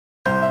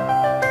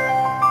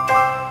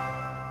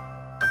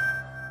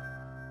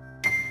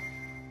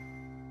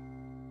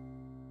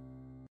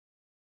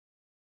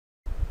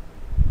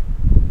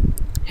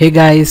Hey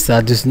guys,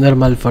 this is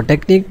Normal for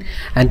Technique,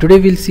 and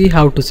today we'll see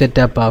how to set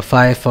up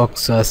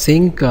Firefox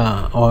Sync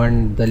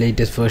on the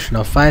latest version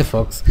of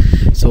Firefox.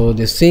 So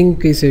the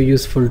sync is a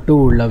useful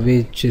tool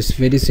which is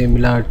very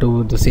similar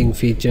to the sync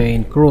feature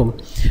in Chrome,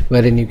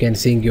 wherein you can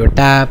sync your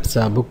tabs,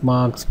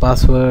 bookmarks,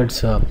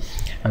 passwords,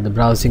 the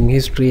browsing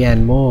history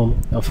and more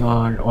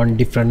on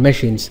different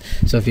machines.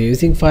 So if you're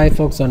using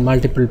Firefox on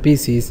multiple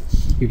PCs,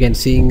 you can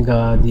sync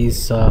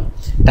these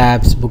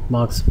tabs,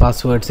 bookmarks,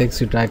 passwords,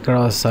 etc.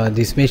 across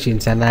these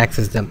machines and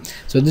access them.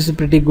 So this is a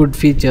pretty good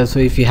feature. So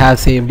if you have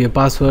saved your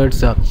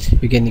passwords,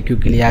 you can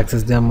quickly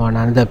access them on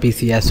another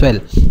PC as well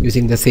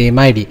using the same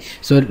ID.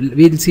 So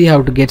we'll see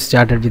how to get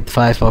started with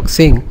Firefox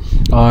Sync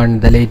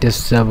on the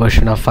latest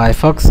version of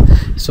Firefox.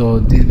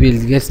 So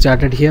we'll get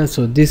started here.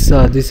 So this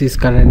is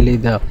currently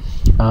the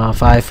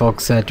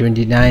Firefox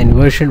 29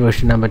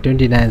 version number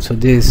 29. So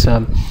this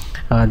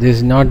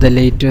is not the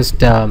latest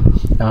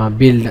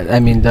build, I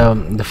mean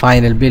the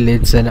final build.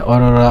 It's an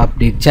Aurora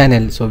update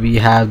channel, so we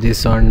have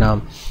this on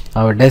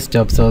our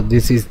desktop. So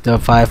this is the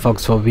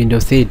Firefox for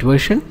Windows 8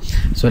 version.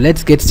 So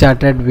let's get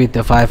started with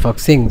the Firefox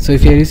Sync. So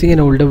if you're using an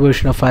older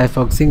version of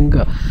Firefox Sync,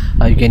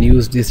 you can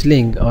use this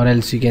link, or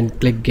else you can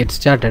click get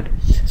started.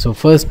 So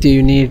first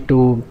you need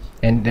to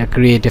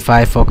create a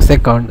Firefox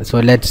account. So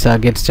let's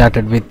get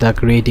started with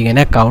creating an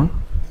account.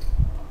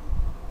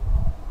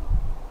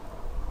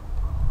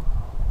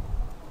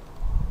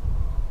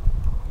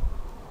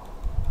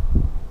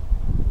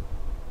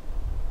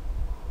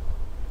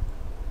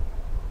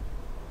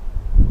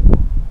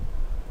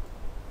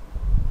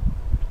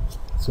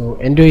 So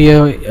enter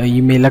your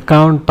email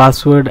account,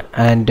 password,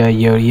 and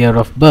your year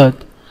of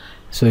birth.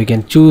 So you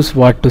can choose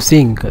what to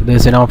sync.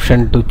 There's an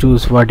option to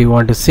choose what you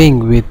want to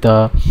sync with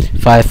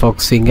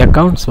Firefox Sync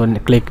account. So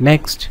click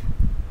next.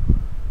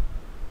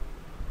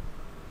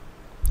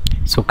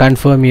 So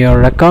confirm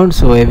your account.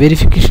 So a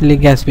verification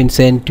link has been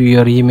sent to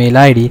your email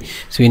ID,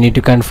 so you need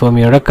to confirm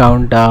your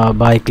account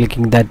by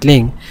clicking that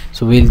link.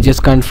 So we'll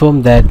just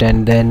confirm that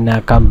and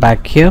then come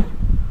back here.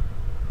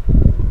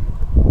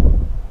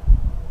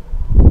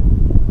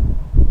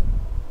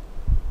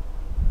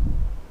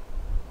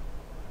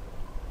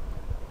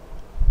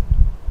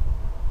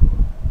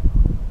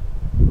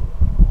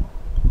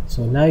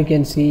 So now you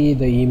can see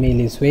the email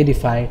is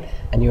verified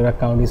and your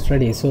account is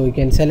ready. So you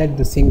can select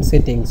the sync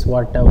settings,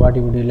 what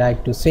would you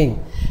like to sync.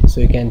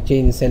 So you can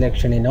change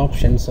selection in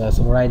options.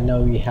 So right now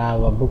we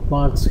have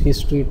bookmarks,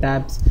 history,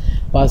 tabs,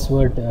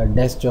 password,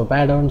 desktop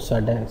add-ons,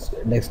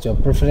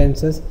 desktop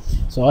preferences.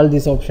 So all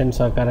these options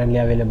are currently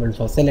available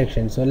for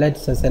selection. So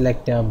let's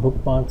select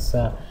bookmarks,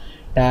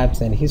 tabs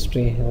and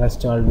history.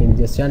 Rest all will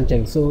just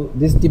uncheck. So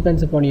this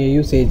depends upon your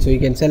usage, so you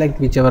can select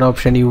whichever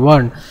option you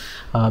want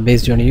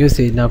based on your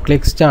usage. Now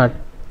click start.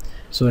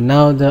 So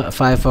now the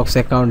Firefox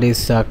account is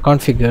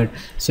configured,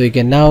 so you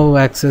can now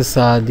access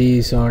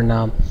these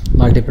on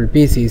multiple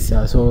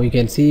PCs. So you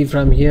can see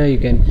from here, you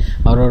can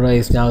Aurora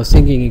is now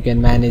syncing. You can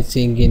manage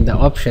sync in the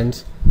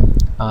options.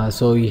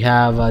 So you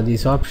have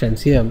these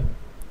options here.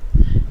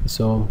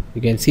 So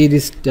you can see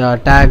this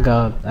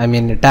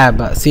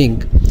tab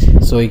sync.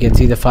 So you can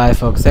see the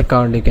Firefox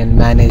account. You can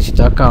manage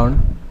the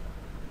account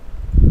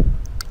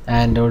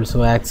and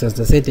also access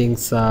the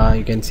settings.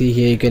 You can see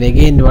here, you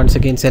can once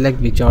again select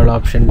which all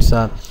options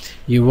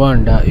you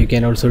want. You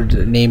can also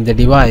name the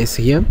device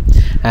here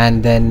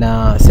and then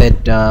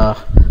select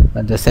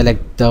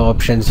the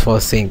options for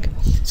sync.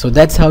 So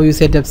that's how you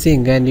set up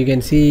sync. And you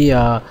can see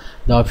the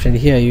option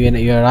here,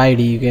 your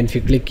ID. If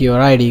you click your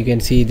ID, you can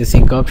see the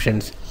sync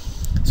options.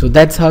 So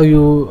that's how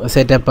you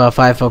set up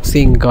Firefox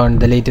Sync on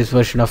the latest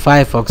version of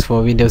Firefox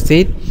for Windows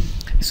 8.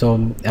 So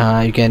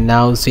you can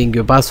now sync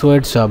your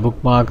passwords,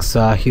 bookmarks,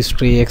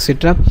 history,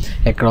 etc.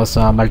 across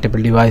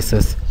multiple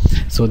devices.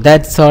 So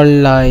that's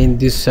all in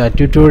this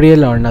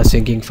tutorial on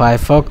syncing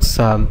Firefox,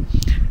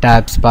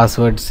 tabs,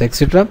 passwords,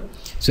 etc.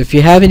 So if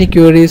you have any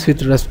queries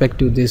with respect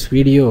to this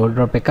video,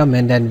 drop a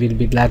comment and we'll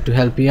be glad to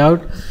help you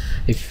out.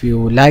 If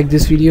you like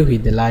this video,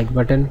 hit the like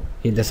button,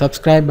 hit the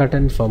subscribe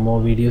button for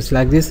more videos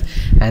like this,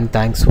 and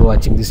thanks for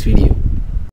watching this video.